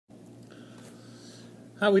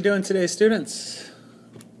How we doing today, students?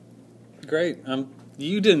 Great.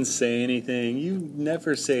 You didn't say anything. You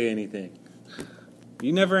never say anything.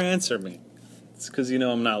 You never answer me. It's because you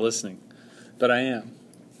know I'm not listening. But I am.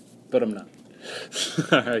 But I'm not.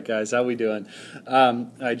 All right, guys. How we doing?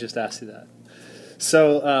 I just asked you that.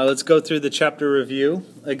 So let's go through the chapter review.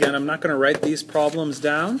 Again, I'm not going to write these problems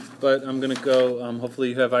down, but I'm going to go, hopefully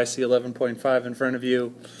you have ic11.5 in front of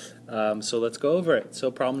you. So let's go over it.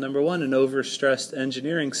 So problem number 1, an overstressed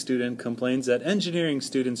engineering student complains that engineering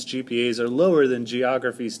students' GPAs are lower than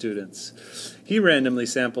geography students. He randomly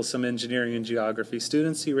samples some engineering and geography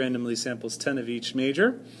students. He randomly samples 10 of each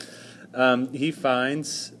major.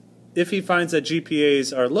 If he finds that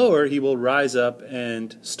GPAs are lower, he will rise up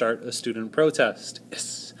and start a student protest.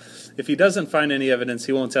 Yes. If he doesn't find any evidence,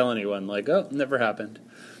 he won't tell anyone, like, oh, never happened.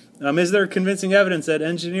 Is there convincing evidence that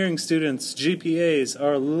engineering students' GPAs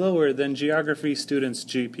are lower than geography students'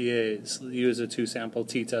 GPAs? Use a 2-sample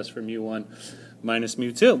t-test for mu1 minus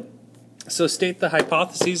mu2. So state the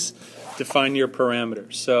hypotheses, define your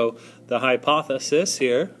parameters. So the hypothesis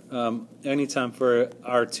here, anytime for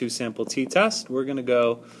our 2-sample t-test, we're going to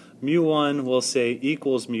go mu1 we'll say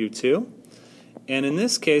equals mu2. And in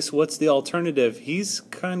this case, what's the alternative? He's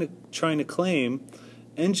kind of trying to claim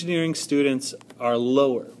engineering students are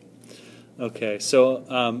lower. Okay,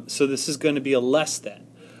 so this is going to be a less than.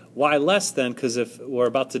 Why less than? Because if we're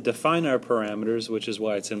about to define our parameters, which is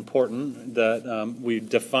why it's important that we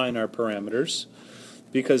define our parameters,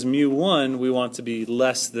 because mu1 we want to be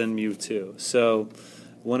less than mu2. So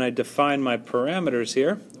when I define my parameters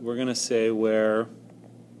here, we're going to say where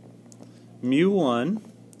mu1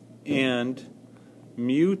 and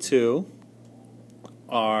mu2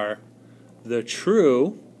 are the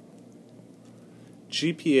true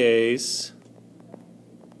GPAs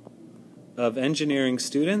of engineering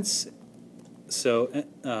students. So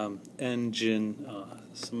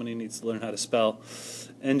somebody needs to learn how to spell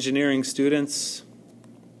engineering students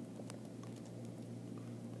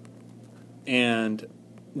and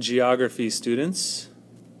geography students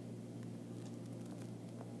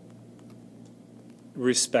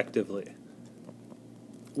respectively.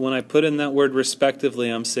 When I put in that word respectively,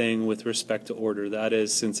 I'm saying with respect to order. That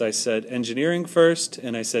is, since I said engineering first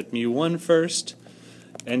and I said mu1 first,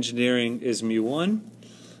 engineering is mu1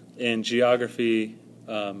 and geography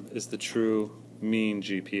is the true mean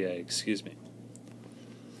GPA, excuse me.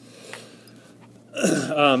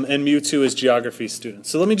 And mu2 is geography students.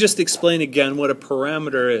 So let me just explain again what a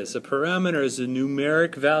parameter is. A parameter is a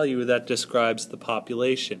numeric value that describes the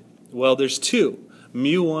population. Well, there's two.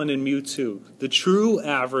 mu1 and mu2, the true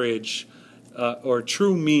average or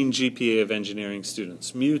true mean GPA of engineering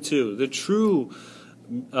students. mu2, the true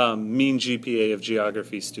mean GPA of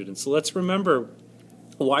geography students. So let's remember,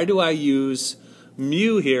 why do I use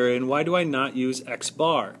mu here and why do I not use x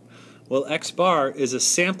bar? Well, x bar is a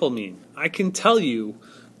sample mean. I can tell you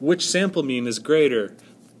which sample mean is greater.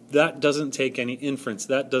 That doesn't take any inference.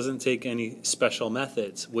 That doesn't take any special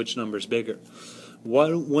methods. Which number's bigger?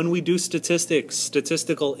 When we do statistics,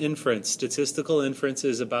 statistical inference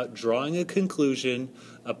is about drawing a conclusion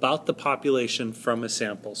about the population from a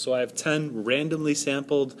sample. So I have 10 randomly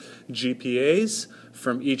sampled GPAs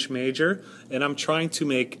from each major, and I'm trying to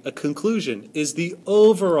make a conclusion. Is the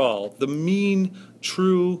overall, the mean,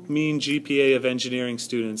 true mean GPA of engineering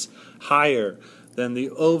students higher than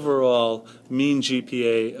the overall mean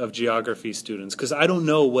GPA of geography students? Because I don't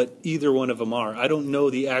know what either one of them are. I don't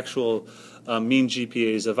know the actual mean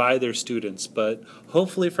GPAs of either students, but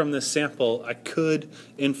hopefully from this sample I could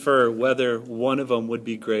infer whether one of them would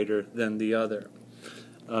be greater than the other.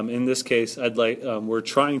 In this case, we're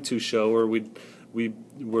trying to show, or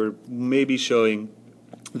we're maybe showing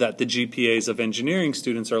that the GPAs of engineering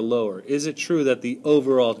students are lower. Is it true that the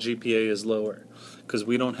overall GPA is lower? Because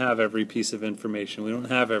we don't have every piece of information. We don't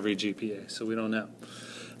have every GPA, so we don't know.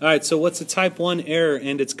 All right, so what's a type 1 error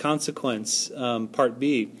and its consequence? Part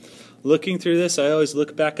B. Looking through this, I always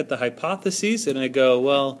look back at the hypotheses and I go,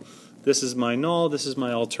 well, this is my null, this is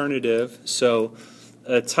my alternative. So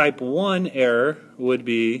a type 1 error would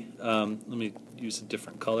be, let me use a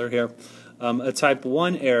different color here. A type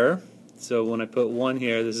 1 error, so when I put 1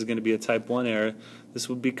 here, this is going to be a type 1 error. This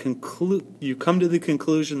would be you come to the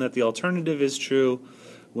conclusion that the alternative is true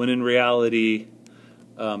when in reality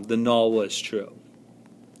the null was true.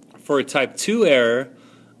 For a type 2 error,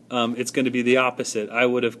 it's going to be the opposite. I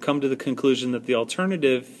would have come to the conclusion that the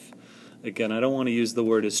alternative, again, I don't want to use the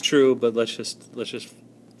word is true, but let's just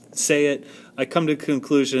say it. I come to the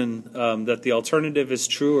conclusion that the alternative is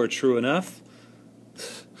true or true enough.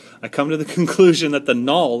 I come to the conclusion that the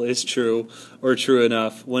null is true or true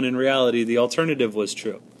enough when in reality the alternative was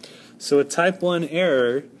true. So a type 1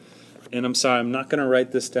 error, and I'm sorry, I'm not going to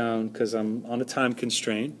write this down because I'm on a time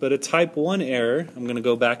constraint, but a type 1 error, I'm going to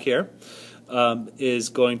go back here, is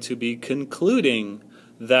going to be concluding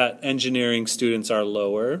that engineering students are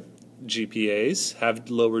lower GPAs, have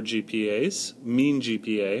lower GPAs, mean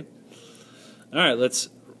GPA. All right, let's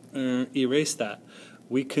erase that.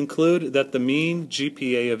 We conclude that the mean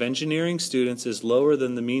GPA of engineering students is lower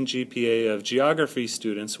than the mean GPA of geography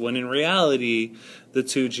students, when in reality the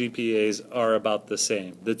two GPAs are about the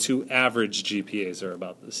same. The two average GPAs are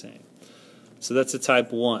about the same. So that's a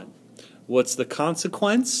type 1. What's the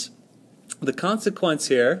consequence? The consequence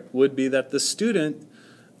here would be that the student,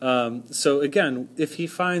 so again, if he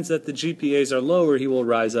finds that the GPAs are lower, he will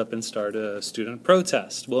rise up and start a student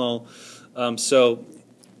protest. Well, so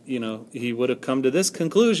he would have come to this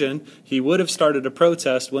conclusion. He would have started a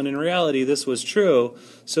protest when in reality this was true,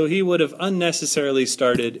 so he would have unnecessarily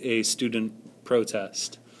started a student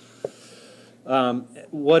protest.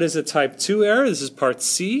 What is a type 2 error? This is part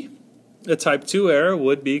C. A type 2 error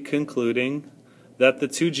would be concluding that the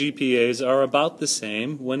two GPAs are about the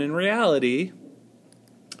same, when in reality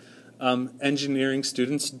engineering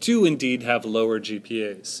students do indeed have lower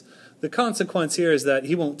GPAs. The consequence here is that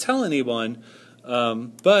he won't tell anyone,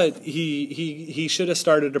 but he should have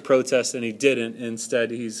started a protest and he didn't.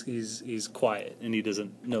 Instead, he's quiet and he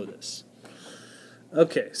doesn't know this.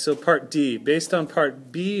 Okay, so part D. Based on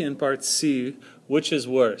part B and part C, which is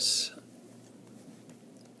worse?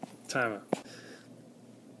 Time out.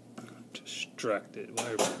 I'm distracted.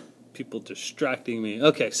 Why are people distracting me?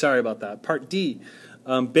 Okay, sorry about that. Part D.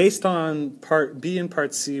 Based on part B and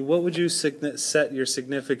part C, what would you set your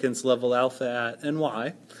significance level alpha at, and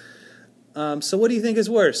why? So what do you think is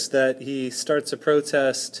worse, that he starts a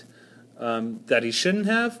protest that he shouldn't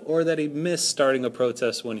have, or that he missed starting a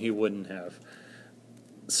protest when he wouldn't have?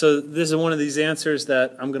 So this is one of these answers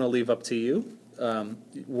that I'm going to leave up to you.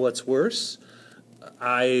 What's worse?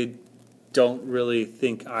 I don't really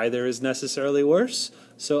think either is necessarily worse.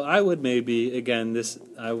 So I would maybe, again,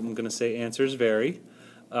 I'm going to say answers vary.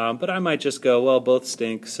 But I might just go, well, both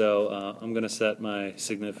stink, so I'm going to set my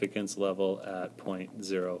significance level at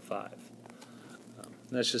 0.05.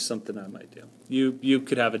 That's just something I might do. You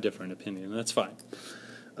could have a different opinion. That's fine.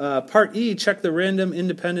 Part E, check the random,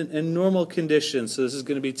 independent, and normal conditions. So this is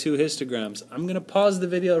going to be 2 histograms. I'm going to pause the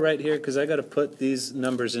video right here because I got to put these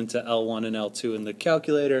numbers into L1 and L2 in the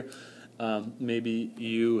calculator. Maybe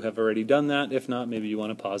you have already done that. If not, maybe you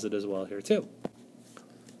want to pause it as well here too.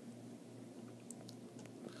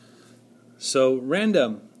 So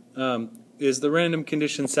random, is the random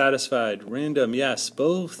condition satisfied? Random, yes,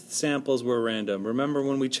 both samples were random. Remember,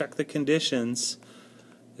 when we check the conditions,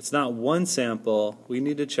 it's not one sample. We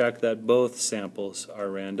need to check that both samples are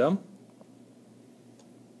random.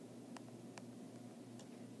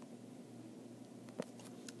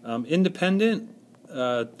 Independent,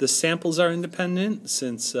 the samples are independent,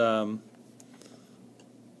 since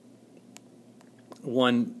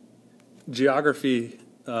one geography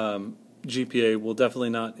GPA will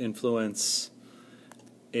definitely not influence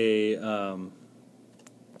a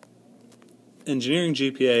engineering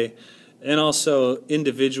GPA, and also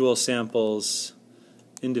individual samples,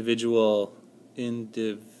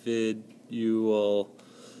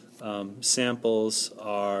 samples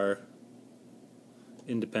are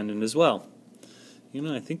independent as well.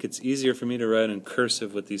 I think it's easier for me to write in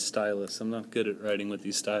cursive with these stylus. I'm not good at writing with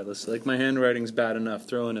these stylus. Like, my handwriting's bad enough.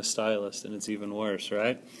 Throw in a stylus and it's even worse,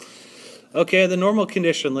 right? Okay, the normal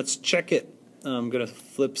condition, let's check it. I'm going to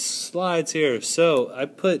flip slides here. So I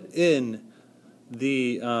put in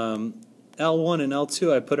the L1 and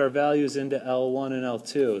L2. I put our values into L1 and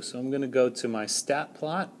L2. So I'm going to go to my stat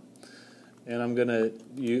plot, and I'm going to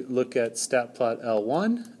look at stat plot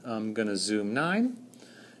L1. I'm going to zoom 9.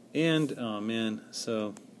 And, oh man,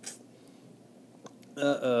 so,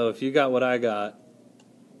 if you got what I got,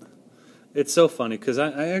 it's so funny, because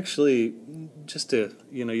I actually, just to,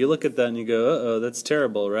 you look at that and you go, that's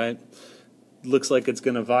terrible, right? Looks like it's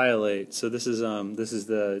going to violate. So this is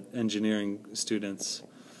the engineering students.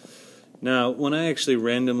 Now, when I actually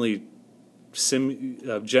randomly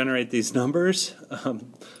generate these numbers,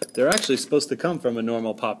 they're actually supposed to come from a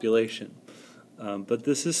normal population. But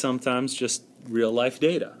this is sometimes just real-life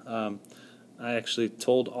data. I actually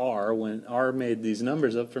told R, when R made these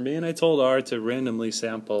numbers up for me, and I told R to randomly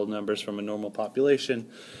sample numbers from a normal population,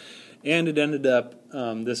 and it ended up,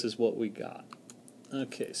 this is what we got.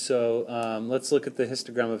 Okay, so let's look at the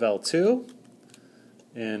histogram of L2,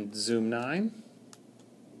 and zoom 9.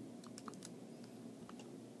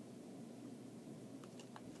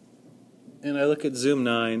 And I look at zoom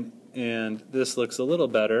 9, and this looks a little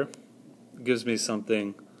better. It gives me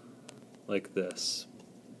something like this.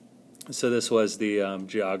 So this was the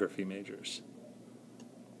geography majors.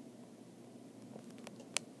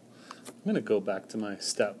 I'm going to go back to my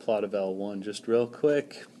stat plot of L1 just real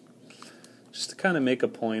quick, just to kind of make a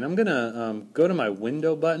point. I'm going to go to my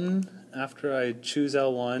window button after I choose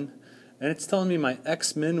L1, and it's telling me my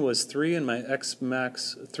x-min was 3 and my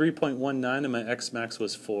x-max 3.19 and my x-max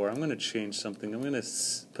was 4. I'm going to change something. I'm going to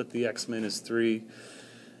put the x-min as 3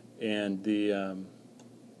 and the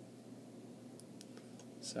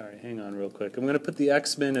sorry, hang on real quick. I'm going to put the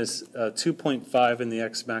x-min as 2.5 and the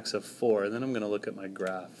x-max of 4, and then I'm going to look at my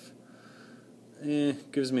graph.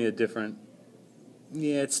 Gives me a different,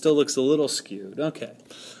 yeah, it still looks a little skewed. Okay.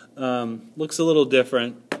 Looks a little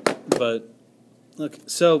different, but look,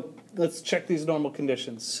 so let's check these normal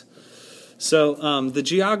conditions. So the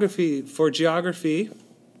geography, for geography,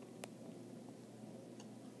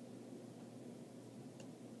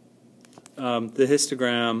 the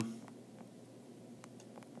histogram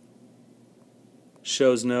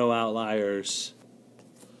shows no outliers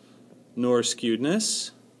nor skewedness.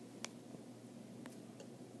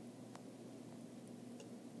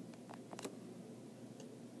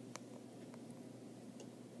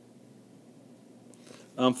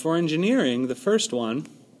 For engineering, the first one,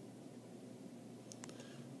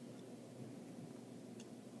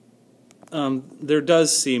 there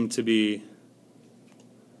does seem to be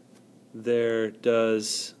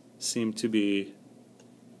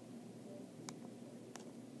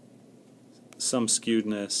some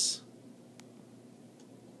skewedness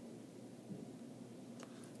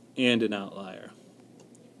and an outlier.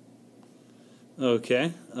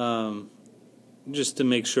 Okay. Just to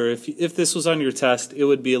make sure, if this was on your test, it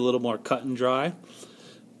would be a little more cut and dry.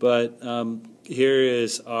 But here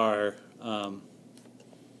is our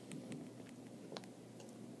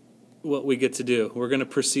what we get to do. We're going to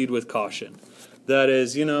proceed with caution. That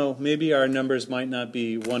is, maybe our numbers might not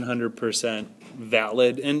be 100%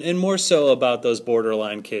 valid, and more so about those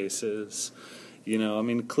borderline cases. I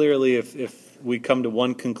mean, clearly, if we come to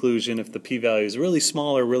one conclusion, if the p-value is really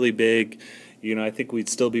small or really big, I think we'd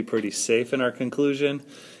still be pretty safe in our conclusion.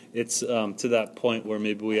 It's to that point where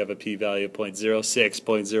maybe we have a p-value of 0.06,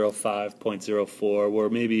 0.05, 0.04, where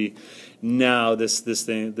maybe now this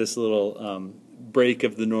little break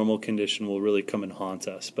of the normal condition will really come and haunt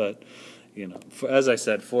us. But as I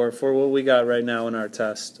said, for what we got right now in our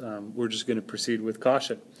test, we're just going to proceed with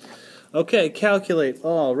caution. Okay, calculate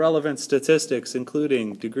all relevant statistics,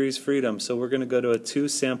 including degrees freedom. So we're going to go to a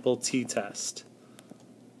 2-sample t-test.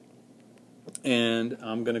 And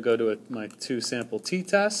I'm going to go to my 2-sample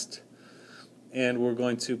t-test, and we're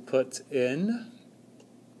going to put in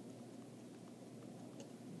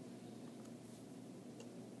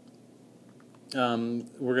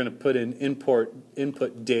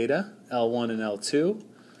input data, L1 and L2.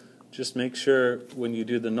 Just make sure when you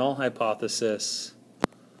do the null hypothesis,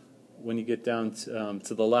 when you get down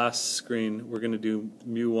to the last screen, we're going to do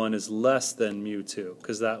mu1 is less than mu2,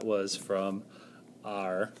 because that was from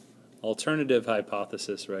our alternative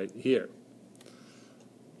hypothesis right here.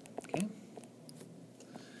 Okay.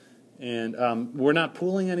 And we're not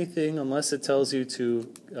pooling anything unless it tells you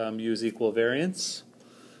to use equal variance.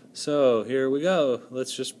 So here we go.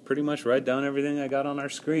 Let's just pretty much write down everything I got on our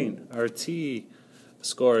screen. Our t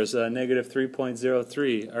score is negative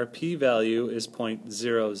 3.03. Our p-value is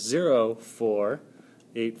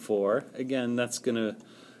 0.00484. Again, that's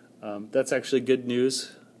actually good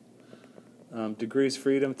news. Degrees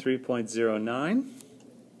freedom 3.09.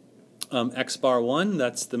 X bar 1,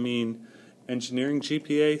 that's the mean engineering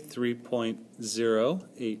GPA,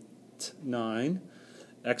 3.089.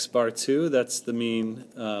 X bar 2, that's the mean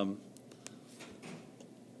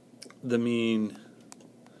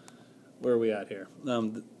where are we at here?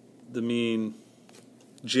 The mean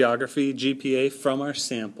geography GPA from our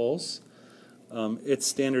samples. Its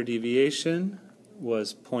standard deviation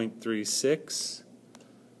was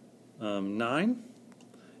 0.369,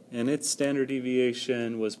 and its standard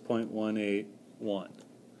deviation was 0.181.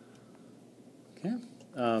 Okay,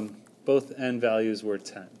 both n values were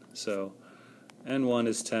 10, so n1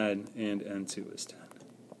 is 10 and n2 is 10.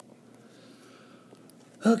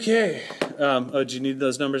 Okay. Oh, do you need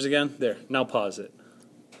those numbers again? There. Now pause it.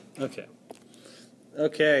 Okay.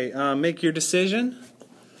 Okay. Make your decision.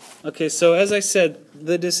 Okay. So as I said,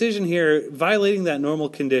 the decision here, violating that normal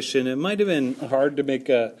condition, it might have been hard to make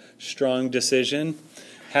a strong decision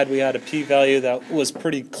had we had a p-value that was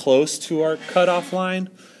pretty close to our cutoff line,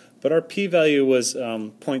 but our p-value was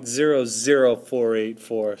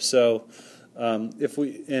 0.00484. So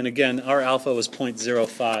and again, our alpha was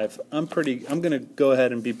 0.05. I'm going to go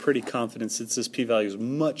ahead and be pretty confident, since this p-value is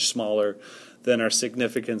much smaller, than our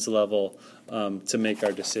significance level to make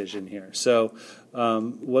our decision here. So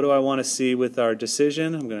what do I want to see with our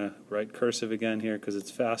decision? I'm going to write cursive again here because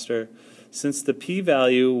it's faster. Since the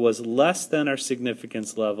p-value was less than our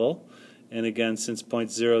significance level, and again, since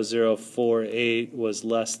 0.0048 was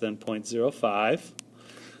less than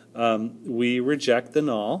 0.05, we reject the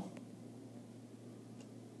null.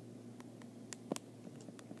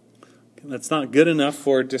 That's not good enough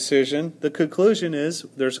for a decision. The conclusion is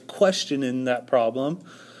there's a question in that problem.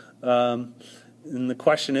 And the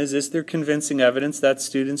question is there convincing evidence that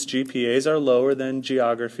students' GPAs are lower than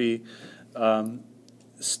geography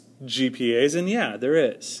GPAs? And yeah, there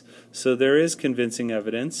is. So there is convincing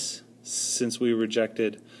evidence, since we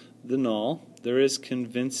rejected the null. There is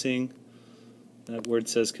convincing, that word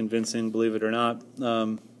says convincing, believe it or not,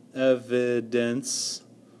 evidence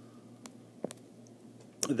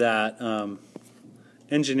that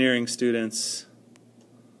engineering students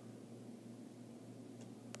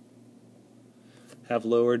have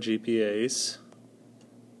lower GPAs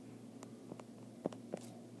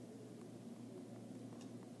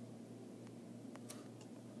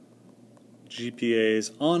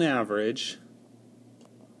on average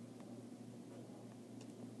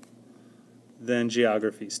than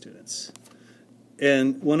geography students.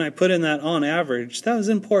 And when I put in that on average, that was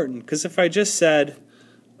important, because if I just said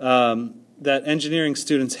that engineering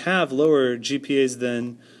students have lower GPAs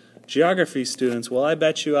than geography students, well, I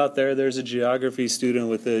bet you out there's a geography student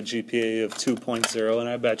with a GPA of 2.0, and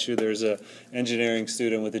I bet you there's an engineering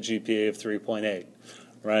student with a GPA of 3.8,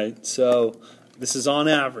 right? So this is on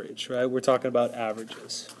average, right? We're talking about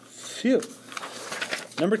averages. Phew.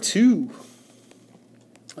 Number 2.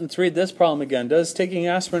 Let's read this problem again. Does taking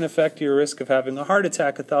aspirin affect your risk of having a heart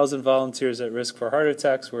attack? 1,000 volunteers at risk for heart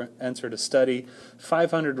attacks were entered a study.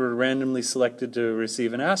 500 were randomly selected to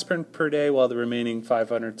receive an aspirin per day, while the remaining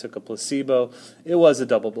 500 took a placebo. It was a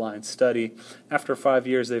double-blind study. After 5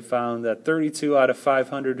 years, they found that 32 out of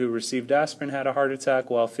 500 who received aspirin had a heart attack,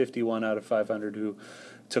 while 51 out of 500 who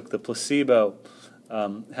took the placebo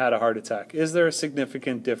had a heart attack. Is there a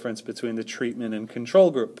significant difference between the treatment and control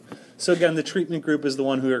group? So again, the treatment group is the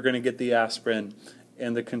one who are going to get the aspirin,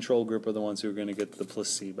 and the control group are the ones who are going to get the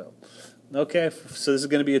placebo. Okay, so this is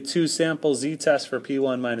going to be a 2-sample z-test for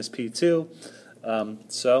P1 minus P2.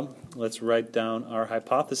 So let's write down our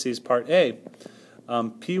hypotheses. Part A,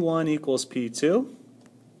 P1 equals P2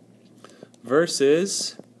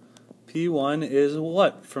 versus P1 is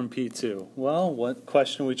what from P2? Well, what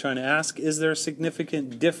question are we trying to ask? Is there a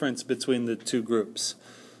significant difference between the two groups?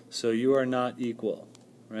 So you are not equal,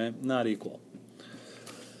 right? Not equal.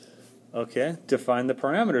 Okay, define the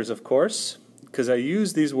parameters, of course, because I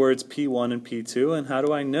use these words P1 and P2, and how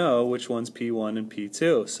do I know which one's P1 and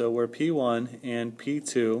P2? So where P1 and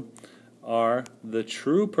P2 are the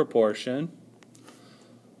true proportion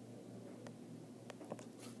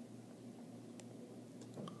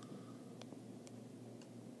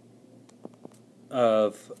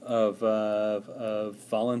of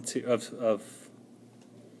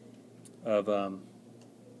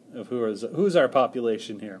who's our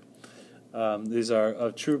population here? These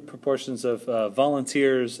are true proportions of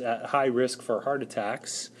volunteers at high risk for heart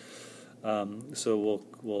attacks. So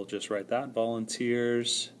we'll just write that,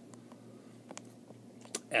 volunteers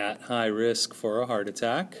at high risk for a heart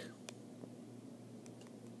attack.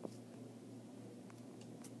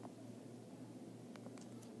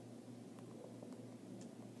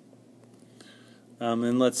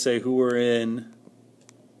 And let's say who were in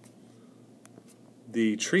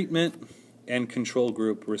the treatment and control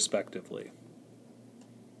group respectively.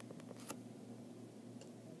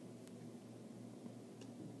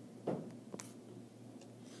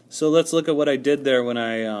 So let's look at what I did there when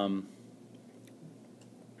I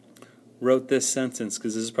wrote this sentence,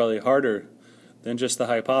 because this is probably harder than just the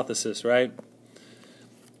hypothesis, right?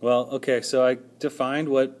 Well, okay, so I defined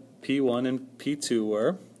what P1 and P2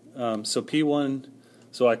 were.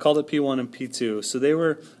 So I called it P1 and P2. So they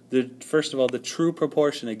were, first of all, the true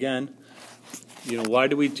proportion. Again, why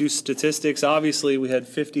do we do statistics? Obviously, we had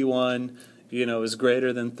 51, is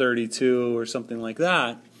greater than 32 or something like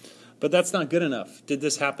that. But that's not good enough. Did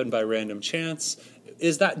this happen by random chance?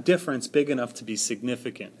 Is that difference big enough to be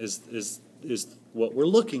significant? Is what we're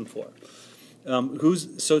looking for.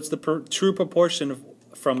 So it's the true proportion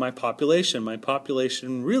from my population. My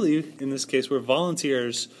population really, in this case, were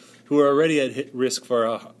volunteers who are already at risk for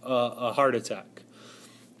a heart attack,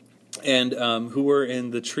 and who were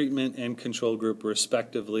in the treatment and control group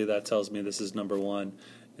respectively. That tells me this is number 1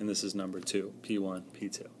 and this is number 2, P1,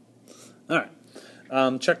 P2. All right.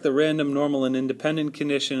 Check the random, normal, and independent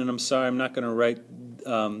condition. And I'm sorry, I'm not going to write.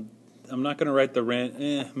 I'm not going to write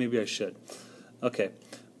the maybe I should. Okay,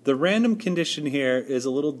 the random condition here is a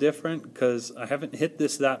little different because I haven't hit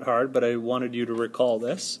this that hard, but I wanted you to recall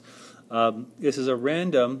this. This is a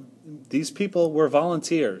random. These people were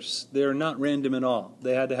volunteers. They're not random at all.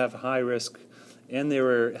 They had to have high risk, and they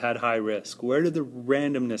had high risk. Where did the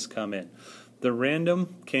randomness come in? The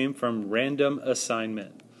random came from random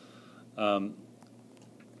assignment.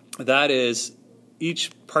 That is,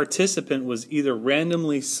 each participant was either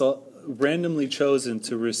randomly chosen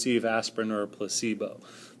to receive aspirin or a placebo.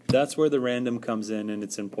 That's where the random comes in, and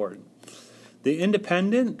it's important. The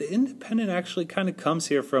independent actually kind of comes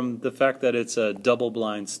here from the fact that it's a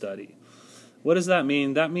double-blind study. What does that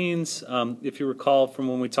mean? That means, if you recall from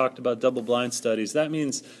when we talked about double-blind studies, that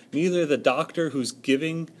means neither the doctor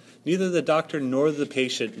nor the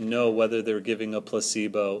patient know whether they're giving a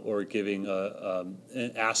placebo or giving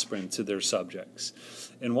an aspirin to their subjects.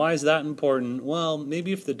 And why is that important? Well,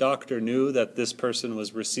 maybe if the doctor knew that this person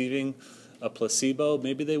was receiving a placebo,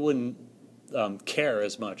 maybe they wouldn't care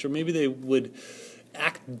as much, or maybe they would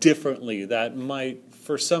act differently. That might,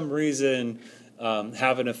 for some reason,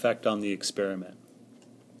 have an effect on the experiment.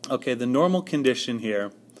 Okay, the normal condition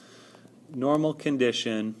here. Normal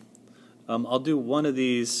condition. I'll do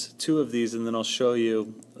two of these, and then I'll show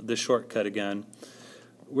you the shortcut again.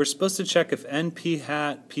 We're supposed to check if NP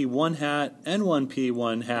hat, P1 hat, N1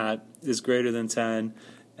 P1 hat is greater than 10,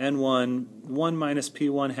 N1 1 minus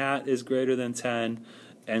P1 hat is greater than 10,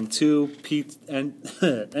 N2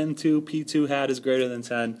 P2 hat is greater than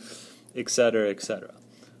 10, etc., etc.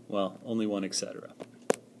 Well, only one etc.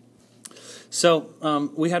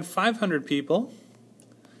 So we had 500 people,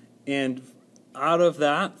 and out of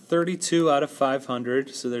that, 32 out of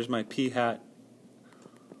 500, so there's my P hat,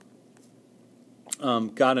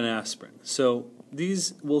 got an aspirin. So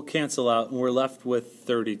these will cancel out, and we're left with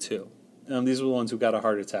 32. These are the ones who got a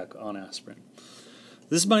heart attack on aspirin.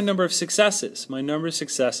 This is my number of successes. My number of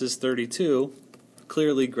successes, 32,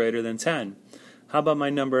 clearly greater than 10. How about my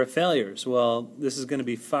number of failures? Well, this is going to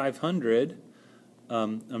be 500.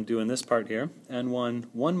 I'm doing this part here. N1,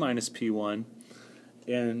 1 minus P1.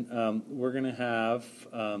 And we're going to have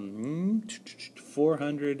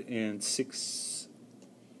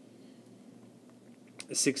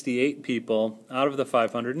 468 people out of the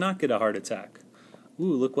 500 not get a heart attack.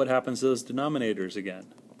 Ooh, look what happens to those denominators again.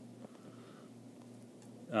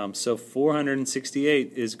 So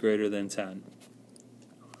 468 is greater than 10.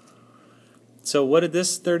 So what did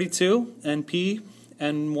this 32, NP,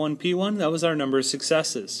 N1P1, that was our number of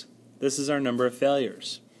successes. This is our number of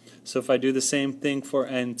failures. So if I do the same thing for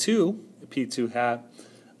N2, P2 hat,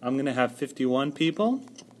 I'm going to have 51 people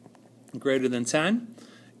greater than 10.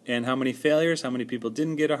 And how many failures? How many people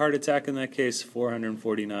didn't get a heart attack in that case?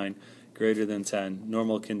 449 greater than 10.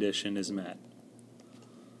 Normal condition is met.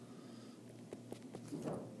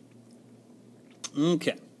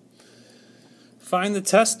 Okay. Find the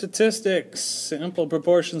test statistics, sample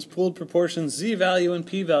proportions, pooled proportions, z-value, and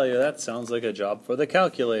p-value. That sounds like a job for the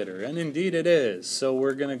calculator, and indeed it is. So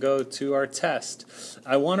we're going to go to our test.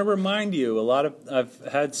 I want to remind you, I've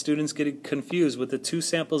had students get confused with the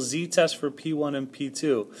two-sample z-test for P1 and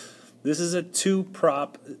P2. This is a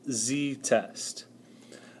two-prop z-test.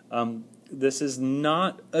 This is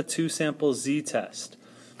not a two-sample z-test.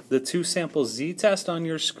 The two-sample z-test on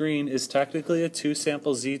your screen is technically a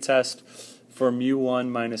two-sample z-test for mu1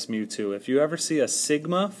 minus mu2. If you ever see a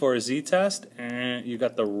sigma for a z-test, you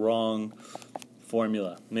got the wrong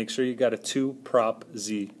formula. Make sure you got a two-prop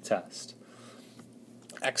z-test.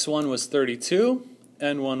 x1 was 32,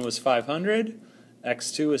 n1 was 500,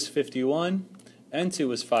 x2 was 51, n2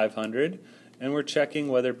 was 500, and we're checking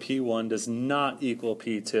whether p1 does not equal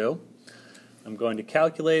p2. I'm going to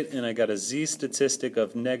calculate, and I got a z-statistic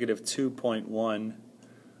of negative 2.18.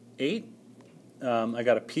 I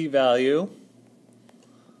got a p-value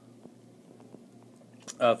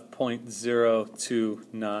of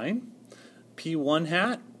 0.029. P1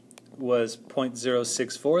 hat was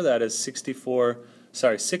 0.064. That is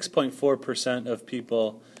 6.4% of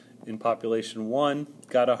people in population 1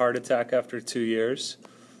 got a heart attack after 2 years.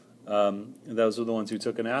 Those were the ones who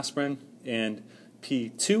took an aspirin. And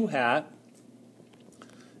P2 hat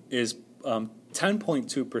is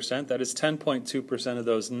 10.2%. That is 10.2% of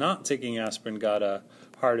those not taking aspirin got a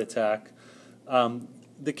heart attack.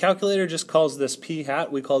 The calculator just calls this P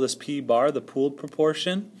hat. We call this P bar, the pooled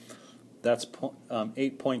proportion. That's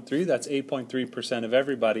 8.3. That's 8.3% of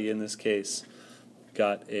everybody in this case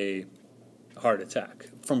got a heart attack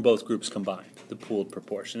from both groups combined, the pooled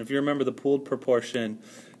proportion. If you remember the pooled proportion,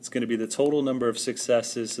 it's going to be the total number of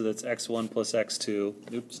successes, so that's x1 plus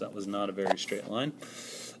x2. Oops, that was not a very straight line.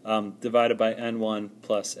 divided by n1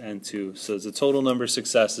 plus n2. So it's the total number of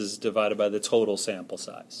successes divided by the total sample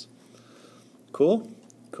size. Cool?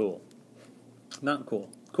 Cool. Not cool.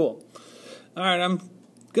 Cool. All right, I'm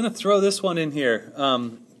going to throw this one in here.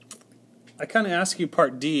 I kind of ask you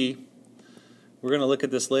part D. We're going to look at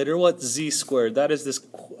this later. What's z squared? That is this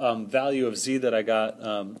value of z that I got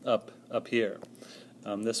up here.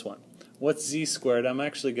 This one. What's z squared? I'm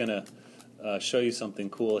actually going to show you something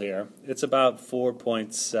cool here. It's about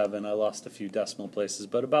 4.7. I lost a few decimal places,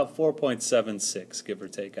 but about 4.76, give or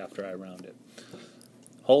take, after I round it.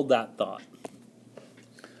 Hold that thought.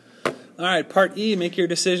 All right, part E, make your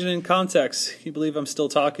decision in context. You believe I'm still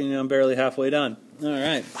talking and I'm barely halfway done. All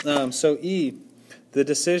right, so E, the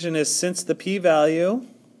decision is since the p-value,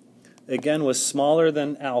 again, was smaller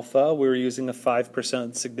than alpha, we were using a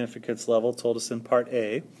 5% significance level, told us in part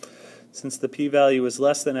A. Since the p-value is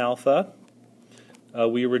less than alpha,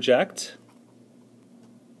 we reject.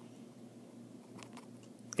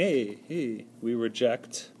 We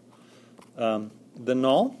reject the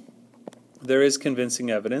null. There is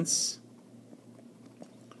convincing evidence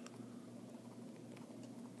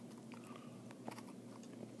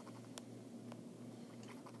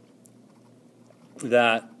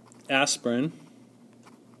that aspirin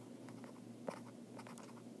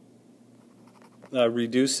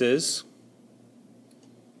reduces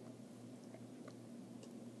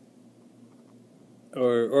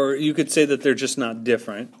or you could say that they're just not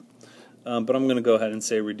different, but I'm going to go ahead and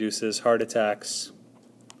say reduces heart attacks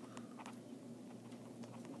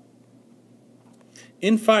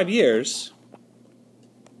in 5 years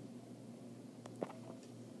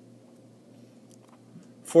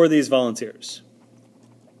for these volunteers.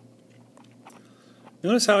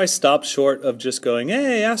 Notice how I stopped short of just going,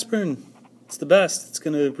 hey, aspirin, it's the best. It's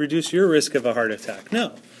going to reduce your risk of a heart attack.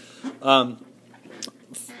 No.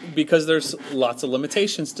 Because there's lots of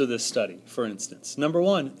limitations to this study, for instance. Number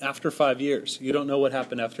one, after 5 years. You don't know what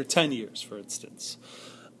happened after 10 years, for instance.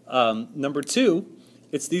 Number two,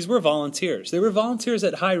 these were volunteers. They were volunteers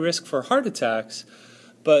at high risk for heart attacks,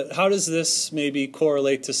 but how does this maybe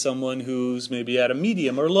correlate to someone who's maybe at a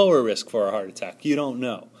medium or lower risk for a heart attack? You don't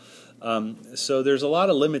know. So there's a lot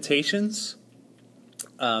of limitations,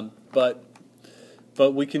 but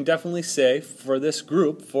we can definitely say for this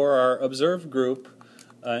group, for our observed group,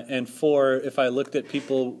 and for if I looked at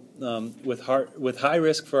people with high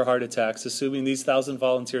risk for heart attacks, assuming these 1,000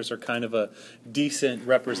 volunteers are kind of a decent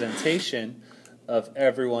representation of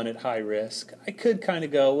everyone at high risk, I could kind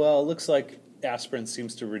of go, well, it looks like aspirin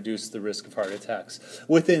seems to reduce the risk of heart attacks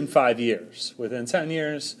within 5 years. Within 10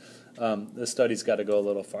 years, the study's got to go a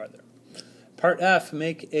little farther. Part F,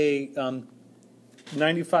 make a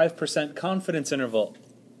 95% confidence interval.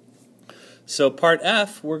 So part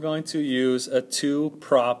F, we're going to use a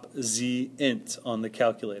 2-prop z int on the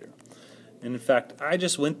calculator. And in fact, I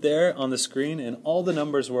just went there on the screen and all the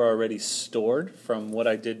numbers were already stored from what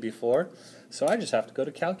I did before. So I just have to go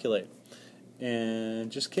to calculate.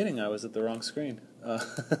 And just kidding, I was at the wrong screen.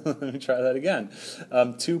 Let me try that again.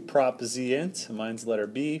 2-prop z int, mine's letter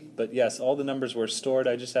B. But yes, all the numbers were stored.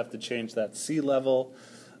 I just have to change that C level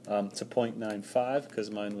to 0.95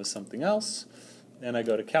 because mine was something else. And I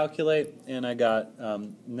go to calculate, and I got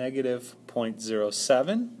negative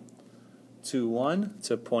 0.0721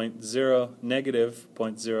 to negative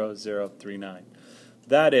 0.0039.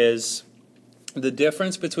 That is, the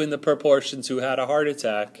difference between the proportions who had a heart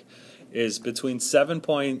attack is between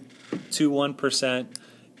 7.21%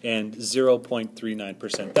 and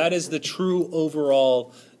 0.39%. That is the true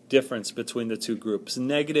overall difference between the two groups,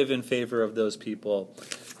 negative in favor of those people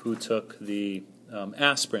who took the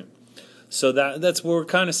aspirin. So that's what we're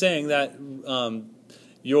kind of saying, that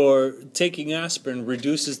your taking aspirin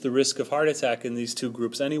reduces the risk of heart attack in these two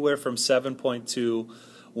groups anywhere from 7.21% to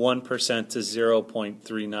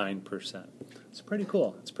 0.39%. It's pretty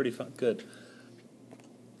cool. It's pretty fun. Good.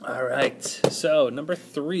 All right. So number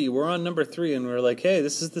 3. We're on number 3, and we're like, hey,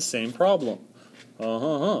 this is the same problem.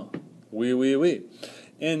 Oui.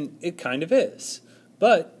 And it kind of is.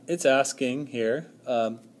 But it's asking here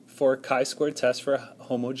for a chi-squared test for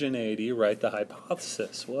homogeneity, write the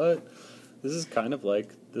hypothesis. What? This is kind of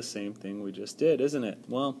like the same thing we just did, isn't it?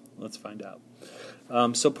 Well, let's find out.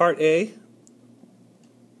 So part A,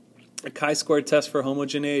 a chi-squared test for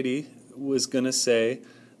homogeneity was going to say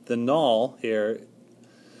the null here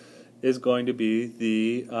is going to be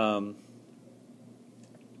the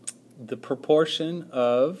proportion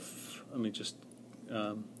of,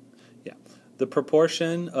 the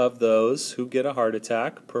proportion of those who get a heart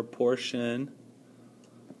attack, proportion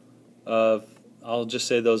of, I'll just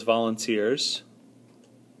say those volunteers,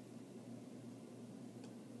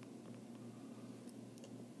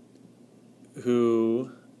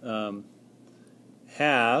 who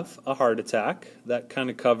have a heart attack. That kind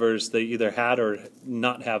of covers they either had or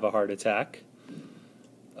not have a heart attack,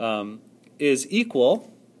 is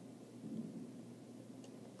equal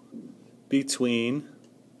between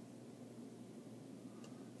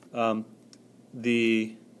we'll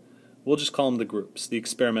just call them the groups, the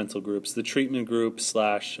experimental groups, the treatment group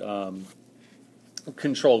slash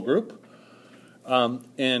control group.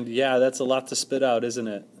 And yeah, that's a lot to spit out, isn't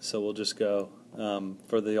it? So we'll just go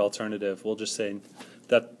for the alternative. We'll just say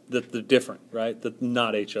that they're different, right? That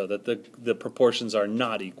not HO, that the proportions are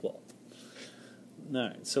not equal. All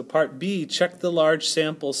right, so part B, check the large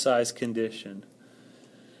sample size condition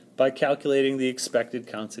by calculating the expected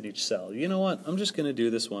counts in each cell. You know what? I'm just going to do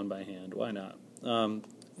this one by hand. Why not?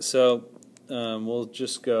 We'll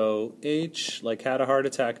just go H, like had a heart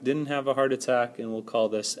attack, didn't have a heart attack, and we'll call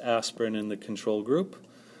this aspirin in the control group.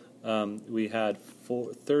 We had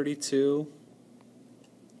 32.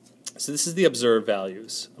 So this is the observed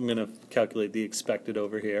values. I'm going to calculate the expected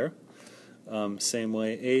over here. Same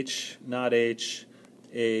way, H, not H,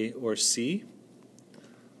 A, or C.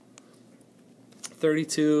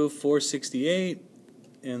 32, 468,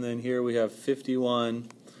 and then here we have 51,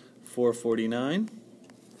 449.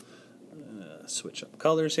 Switch up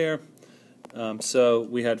colors here. So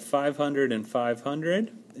we had 500 and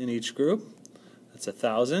 500 in each group. That's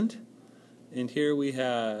 1,000. And here we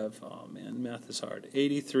have, oh man, math is hard,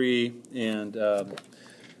 83, and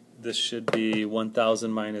this should be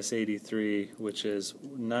 1,000 minus 83, which is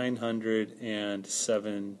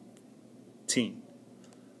 917.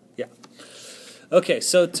 Yeah. Okay,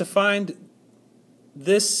 so to find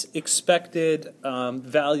this expected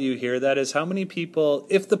value here, that is how many people,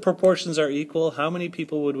 if the proportions are equal, how many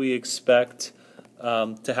people would we expect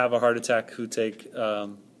to have a heart attack who take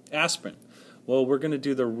aspirin? Well, we're going to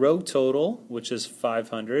do the row total, which is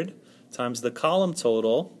 500, times the column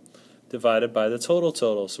total divided by the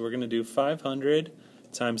total. So we're going to do 500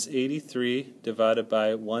 times 83 divided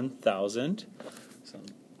by 1,000. So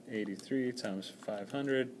 83 times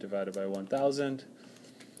 500 divided by 1,000.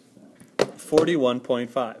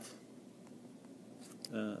 41.5.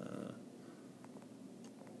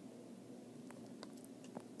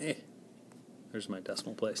 There's my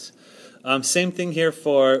decimal place. Same thing here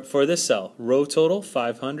for this cell. Row total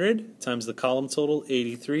 500 times the column total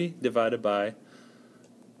 83 divided by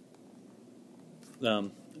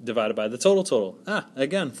the total.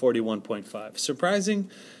 Again 41.5. Surprising.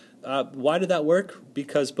 Why did that work?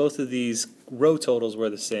 Because both of these row totals were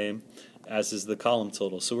the same as is the column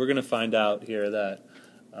total. So we're going to find out here that,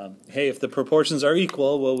 hey, if the proportions are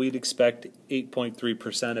equal, well, we'd expect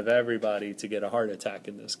 8.3% of everybody to get a heart attack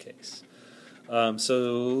in this case.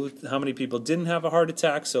 So how many people didn't have a heart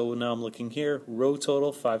attack? So now I'm looking here. Row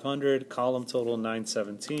total 500, column total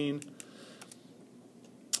 917,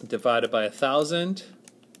 divided by 1,000.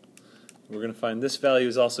 We're going to find this value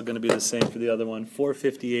is also going to be the same for the other one,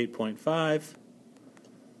 458.5.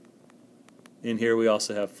 And here we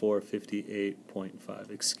also have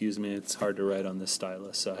 458.5. Excuse me, it's hard to write on this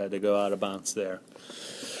stylus, so I had to go out of bounds there.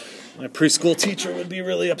 My preschool teacher would be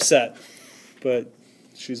really upset, but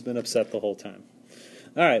she's been upset the whole time.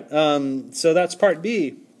 All right, so that's part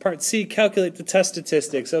B. Part C, calculate the test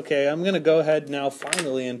statistics. Okay, I'm going to go ahead now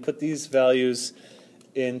finally and put these values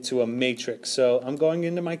into a matrix. So I'm going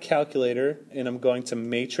into my calculator, and I'm going to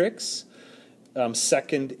matrix,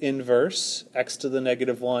 second inverse, x to the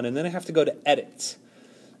 -1, and then I have to go to edit.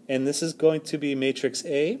 And this is going to be matrix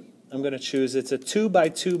A. I'm going to choose, it's a 2 by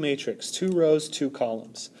 2 matrix, 2 rows, 2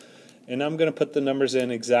 columns. And I'm going to put the numbers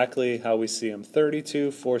in exactly how we see them,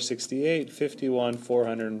 32, 468, 51,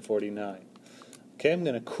 449. Okay, I'm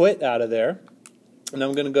going to quit out of there, and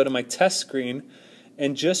I'm going to go to my test screen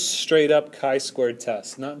and just straight up chi-squared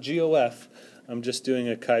test, not GOF. I'm just doing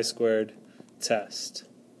a chi-squared test.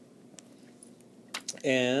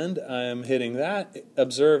 And I'm hitting that,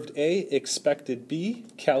 observed A, expected B,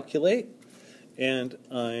 calculate, and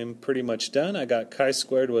I'm pretty much done. I got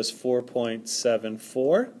chi-squared was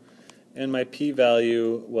 4.74, and my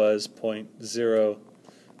p-value was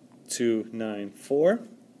 0.0294,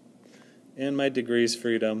 and my degrees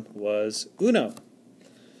freedom was uno.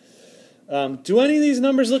 Do any of these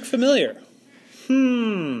numbers look familiar?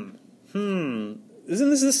 Isn't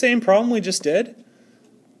this the same problem we just did?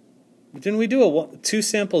 Didn't we do a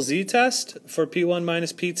 2-sample z-test for P1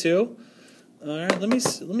 minus P2? All right, let me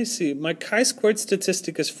see. My chi-squared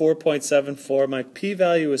statistic is 4.74. My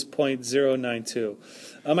p-value is 0.092.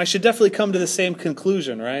 I should definitely come to the same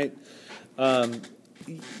conclusion, right?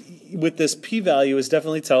 With this p-value is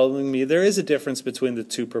definitely telling me there is a difference between the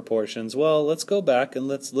two proportions. Well, let's go back and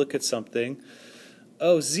let's look at something.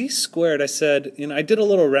 oh, z squared, I said, I did a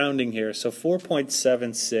little rounding here, so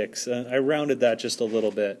 4.76. I rounded that just a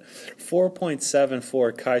little bit.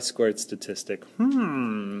 4.74 chi-squared statistic.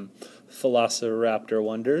 Velociraptor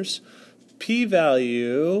wonders.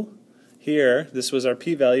 P-value here, this was our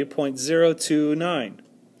p-value, 0.029.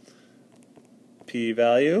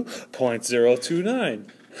 P-value,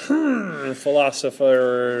 0.029.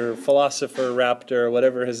 Philosopher raptor,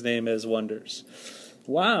 whatever his name is, wonders.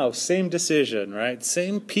 Wow, same decision, right?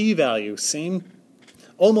 Same p-value,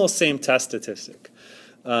 almost same test statistic.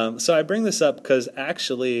 So I bring this up because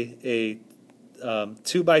actually a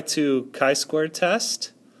 2x2 chi-squared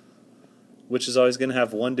test, which is always going to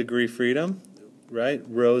have 1 degree freedom, right?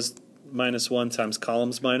 Rows -1 times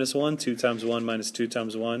columns -1, 2 times 1 minus 2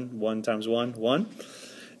 times 1, 1 times 1, 1,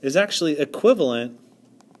 is actually equivalent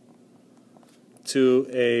to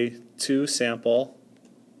a 2-sample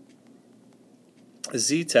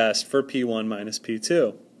z-test for P1 minus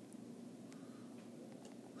P2.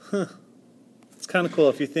 It's kind of cool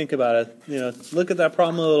if you think about it. Look at that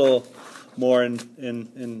problem a little more,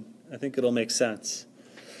 and I think it'll make sense.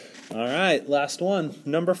 All right, last one,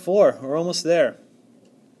 number 4. We're almost there.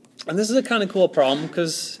 And this is a kind of cool problem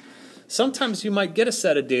because sometimes you might get a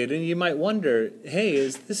set of data and you might wonder, hey,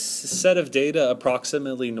 is this set of data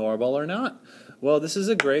approximately normal or not? Well, this is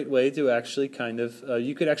a great way to actually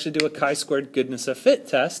you could actually do a chi-squared goodness of fit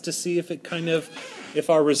test to see if if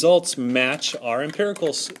our results match our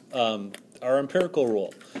empirical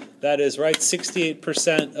rule. That is, right,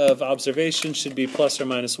 68% of observations should be plus or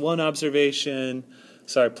minus 1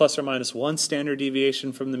 standard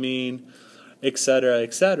deviation from the mean, etc.,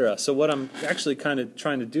 etc. So what I'm actually kind of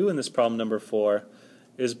trying to do in this problem number 4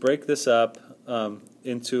 is break this up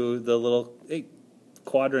into the little 8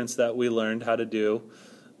 quadrants that we learned how to do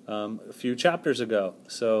a few chapters ago.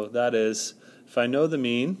 So that is, if I know the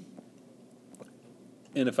mean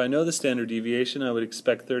and if I know the standard deviation, I would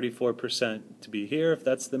expect 34% to be here if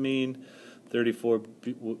that's the mean, 34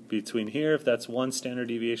 between here if that's 1 standard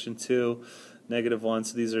deviation, 2, -1,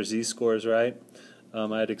 so these are z-scores, right?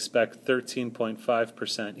 I'd expect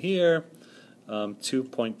 13.5% here,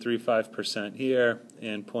 2.35% here,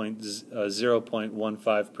 and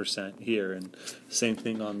 0.15% here, and same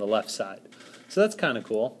thing on the left side. So that's kind of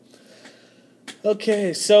cool.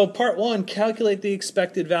 Okay, so part 1, calculate the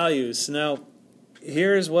expected values. Now,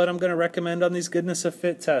 here's what I'm going to recommend on these goodness of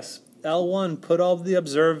fit tests. L1, put all the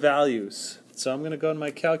observed values. So I'm going to go to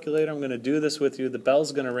my calculator. I'm going to do this with you. The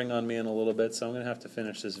bell's going to ring on me in a little bit, so I'm going to have to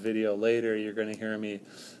finish this video later. You're going to hear me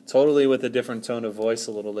totally with a different tone of voice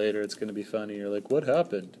a little later. It's going to be funny. You're like, what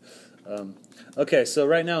happened? Okay, so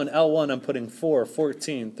right now in L1 I'm putting 4,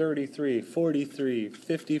 14, 33, 43,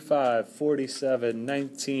 55, 47,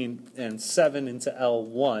 19, and 7 into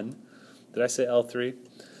L1. Did I say L3?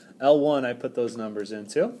 L1 I put those numbers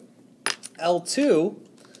into. L2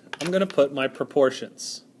 I'm going to put my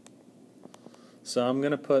proportions. So I'm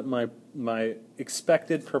going to put my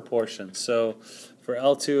expected proportions. So for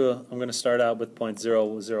L2, I'm going to start out with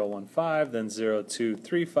 0.0015, then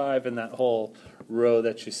 0.235, and that whole row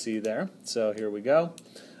that you see there. So here we go.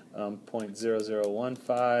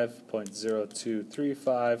 0.0015,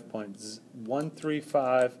 0.0235,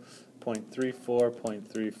 0.135, 0.34,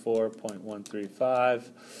 0.34,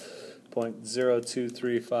 0.135,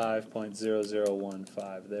 0.0235,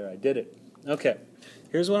 0.0015. There, I did it. Okay,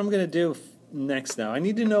 here's what I'm going to do next now. I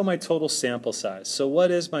need to know my total sample size. So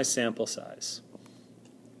what is my sample size?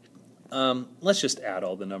 Let's just add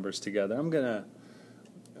all the numbers together. I'm going to,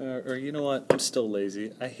 or you know what, I'm still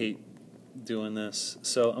lazy. I hate doing this.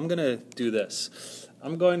 So I'm going to do this.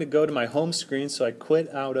 I'm going to go to my home screen, so I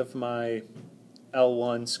quit out of my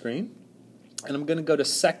L1 screen, and I'm going to go to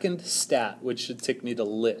second stat, which should take me to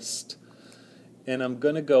list. And I'm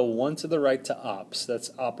going to go 1 to the right to ops.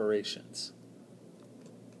 That's operations.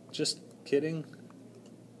 Just kidding.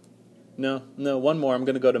 No, one more. I'm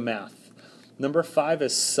going to go to math. Number 5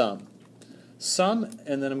 is sum. Sum,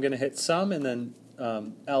 and then I'm going to hit sum, and then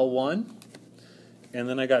L1, and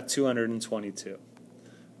then I got 222.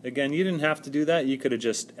 Again, you didn't have to do that. You could have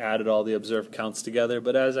just added all the observed counts together,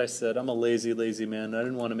 but as I said, I'm a lazy man. I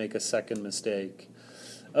didn't want to make a second mistake.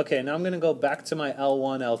 Okay, now I'm going to go back to my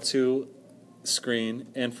L1, L2 screen,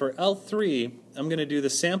 and for L3, I'm going to do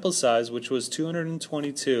the sample size, which was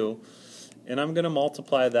 222, and I'm going to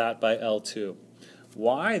multiply that by L2.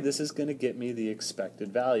 Why? This is going to get me the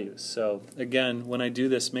expected values. So again, when I do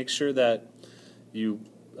this, make sure that you,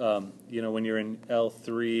 when you're in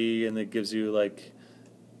L3 and it gives you like,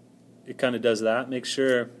 it kind of does that, make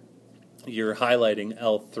sure you're highlighting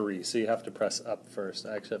L3. So you have to press up first.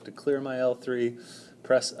 I actually have to clear my L3,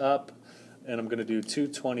 press up. and I'm going to do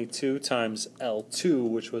 222 times L2,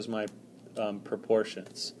 which was my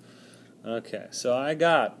proportions. Okay, so I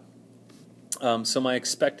got, so my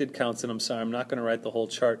expected counts, and I'm sorry, I'm not going to write the whole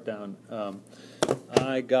chart down. I'm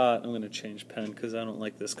going to change pen because I don't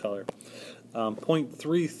like this color.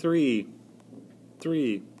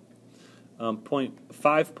 0.333,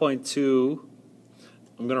 5.2,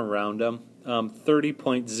 I'm going to round them.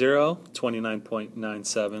 30.0,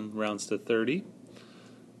 29.97 rounds to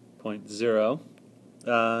 30.0.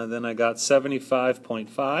 Then I got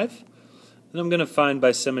 75.5. And I'm going to find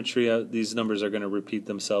by symmetry, these numbers are going to repeat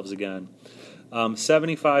themselves again.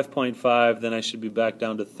 75.5, then I should be back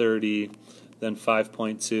down to 30, then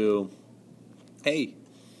 5.2. Hey.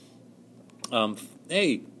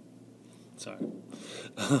 Sorry.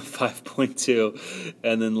 5.2,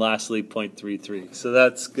 and then lastly 0.33. So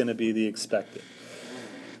that's going to be the expected.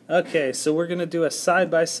 Okay, so we're going to do a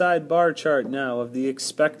side-by-side bar chart now of the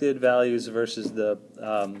expected values versus the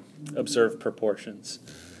observed proportions.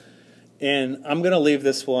 And I'm going to leave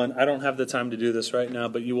this one. I don't have the time to do this right now,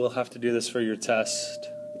 but you will have to do this for your test.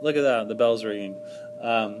 Look at that, the bell's ringing.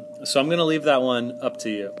 So I'm going to leave that one up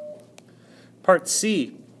to you. Part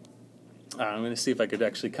C. I'm going to see if I could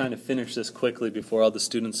actually kind of finish this quickly before all the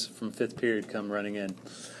students from 5th period come running in.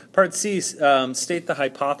 Part C, state the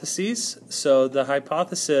hypotheses. So the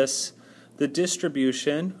hypothesis, the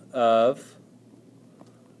distribution of,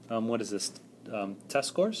 what is this, test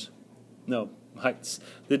scores? No. Heights.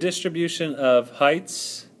 The distribution of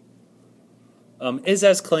heights is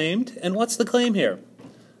as claimed. And what's the claim here?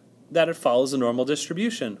 That it follows a normal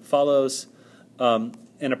distribution. Follows an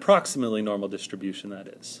approximately normal distribution, that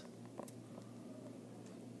is.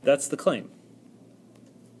 That's the claim.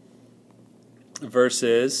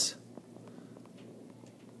 Versus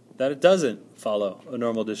that it doesn't follow a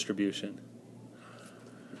normal distribution.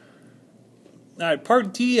 All right,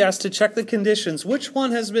 Part D has to check the conditions. Which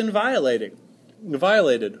one has been violated?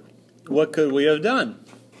 What could we have done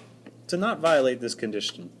to not violate this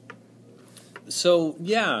condition? So,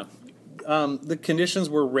 yeah, the conditions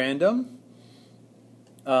were random.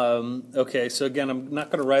 Okay, so again, I'm not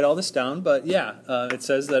going to write all this down, but yeah, it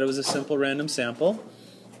says that it was a simple random sample.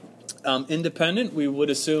 Independent, we would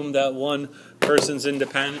assume that one person's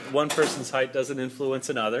height doesn't influence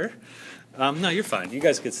another. No, you're fine. You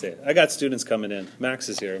guys could say it. I got students coming in. Max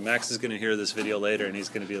is here. Max is going to hear this video later, and he's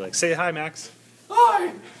going to be like, "Say hi, Max."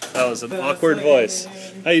 Hi. That was an awkward voice.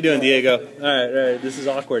 How you doing, Diego? All right. This is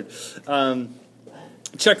awkward.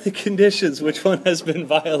 Check the conditions. Which one has been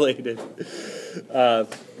violated? That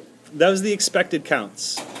was the expected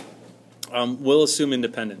counts. We'll assume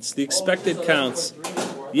independence. The expected counts.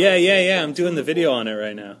 Yeah. I'm doing the video on it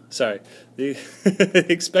right now. Sorry. The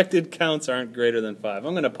expected counts aren't greater than 5.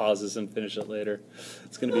 I'm going to pause this and finish it later.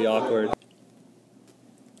 It's going to be awkward.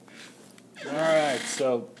 All right,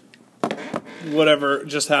 so whatever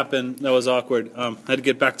just happened, that was awkward. I had to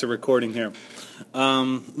get back to recording here.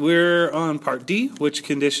 We're on Part D, which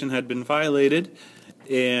condition had been violated,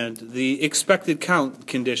 and the expected count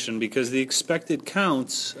condition, because the expected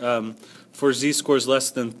counts for z-scores less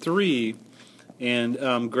than 3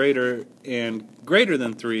 and greater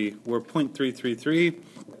than 3 were 0.333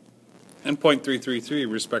 and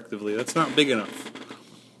 0.333 respectively. That's not big enough.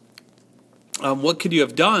 What could you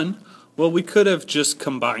have done? Well, we could have just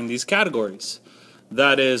combined these categories.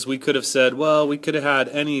 That is, we could have said, well, we could have had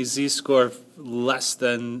any z-score less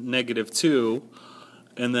than -2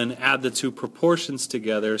 and then add the two proportions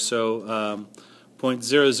together. So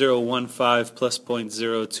 0.0015 plus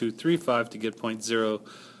 0.0235 to get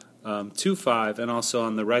 0.025, and also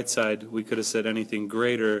on the right side we could have said anything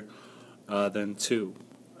greater than 2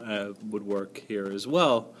 would work here as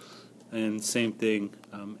well. And same thing,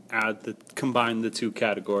 combine the two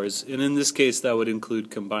categories, and in this case that would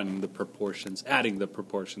include combining the proportions, adding the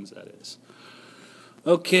proportions, that is.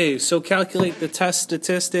 Okay, so calculate the test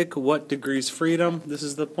statistic. What degrees freedom? This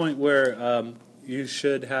is the point where you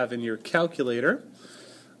should have in your calculator.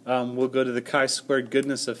 We'll go to the chi-squared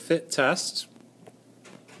goodness of fit test,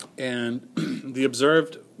 and the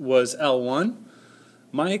observed was L1.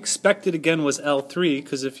 My expected again was L3,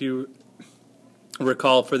 because if you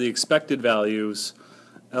recall, for the expected values,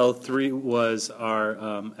 L3 was our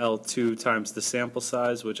L2 times the sample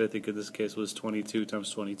size, which I think in this case was 22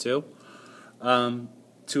 times 22.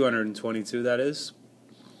 222, that is.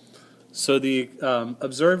 So the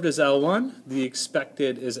observed is L1, the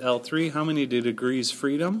expected is L3. How many degrees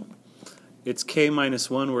freedom? It's k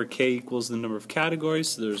minus 1, where k equals the number of categories.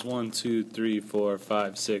 So there's 1, 2, 3, 4,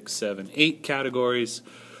 5, 6, 7, 8 categories.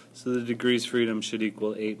 So the degrees freedom should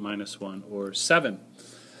equal 8 minus 1, or 7.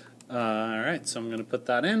 All right, so I'm going to put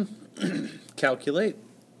that in. Calculate.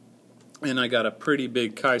 And I got a pretty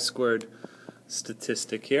big chi-squared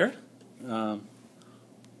statistic here.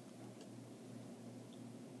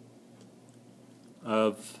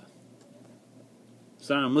 So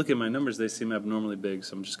I'm looking at my numbers, they seem abnormally big,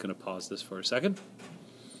 so I'm just going to pause this for a second.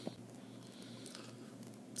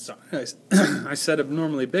 Sorry, I said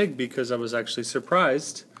abnormally big because I was actually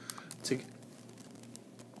surprised to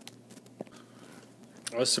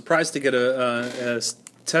get a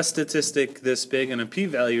test statistic this big and a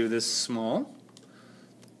p-value this small.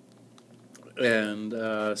 And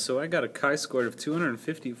so I got a chi-squared of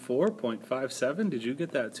 254.57. Did you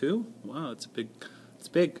get that too? Wow, it's big. It's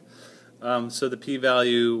big. So the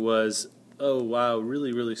p-value was, oh wow,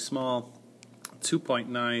 really, really small.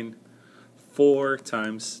 2.94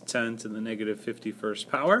 times 10 to the negative 51st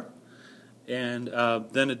power. And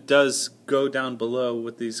then it does go down below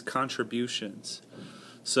with these contributions.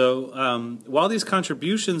 So while these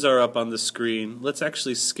contributions are up on the screen, let's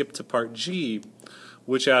actually skip to part G,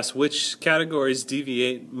 which asks which categories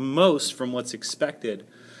deviate most from what's expected.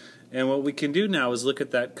 And what we can do now is look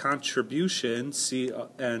at that contribution,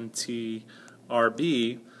 CNTRB,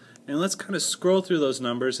 and let's kind of scroll through those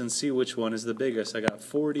numbers and see which one is the biggest. I got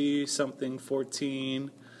 40 something,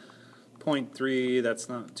 14.3, that's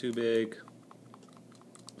not too big,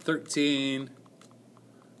 13,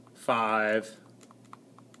 5,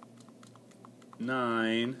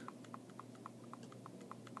 9,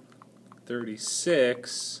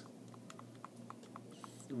 36,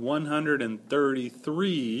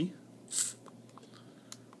 133.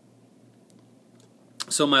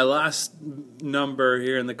 So my last number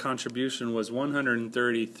here in the contribution was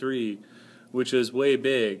 133, which is way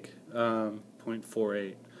big,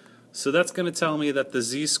 0.48. So that's going to tell me that the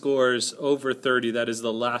z-scores over 30, that is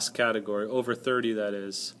the last category, over 30 that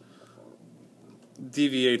is,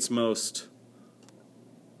 deviates most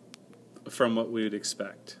from what we would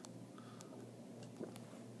expect.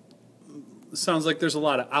 Sounds like there's a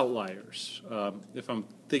lot of outliers. If I'm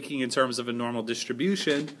thinking in terms of a normal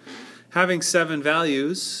distribution, having 7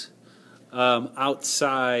 values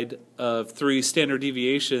outside of 3 standard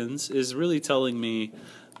deviations is really telling me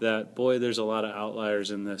that, boy, there's a lot of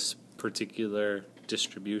outliers in this particular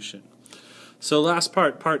distribution. So last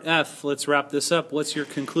part F, let's wrap this up. What's your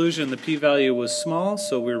conclusion? The p-value was small,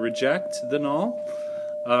 so we reject the null.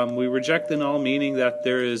 We reject the null, meaning that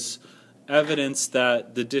there is evidence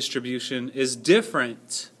that the distribution is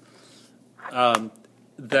different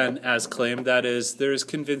than as claimed. That is, there is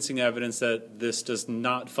convincing evidence that this does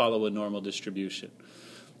not follow a normal distribution.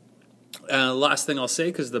 Last thing I'll say,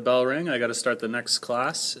 because the bell rang, I got to start the next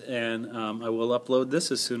class, and I will upload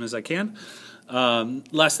this as soon as I can.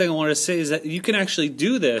 Last thing I wanted to say is that you can actually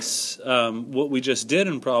do this, what we just did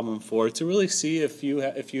in problem 4, to really see if you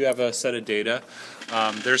have a set of data.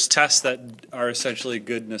 There's tests that are essentially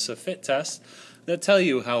goodness of fit tests that tell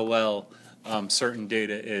you how well certain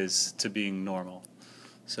data is to being normal.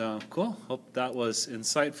 So cool. Hope that was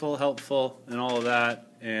insightful, helpful, and all of that.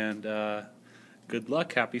 And good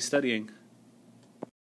luck. Happy studying.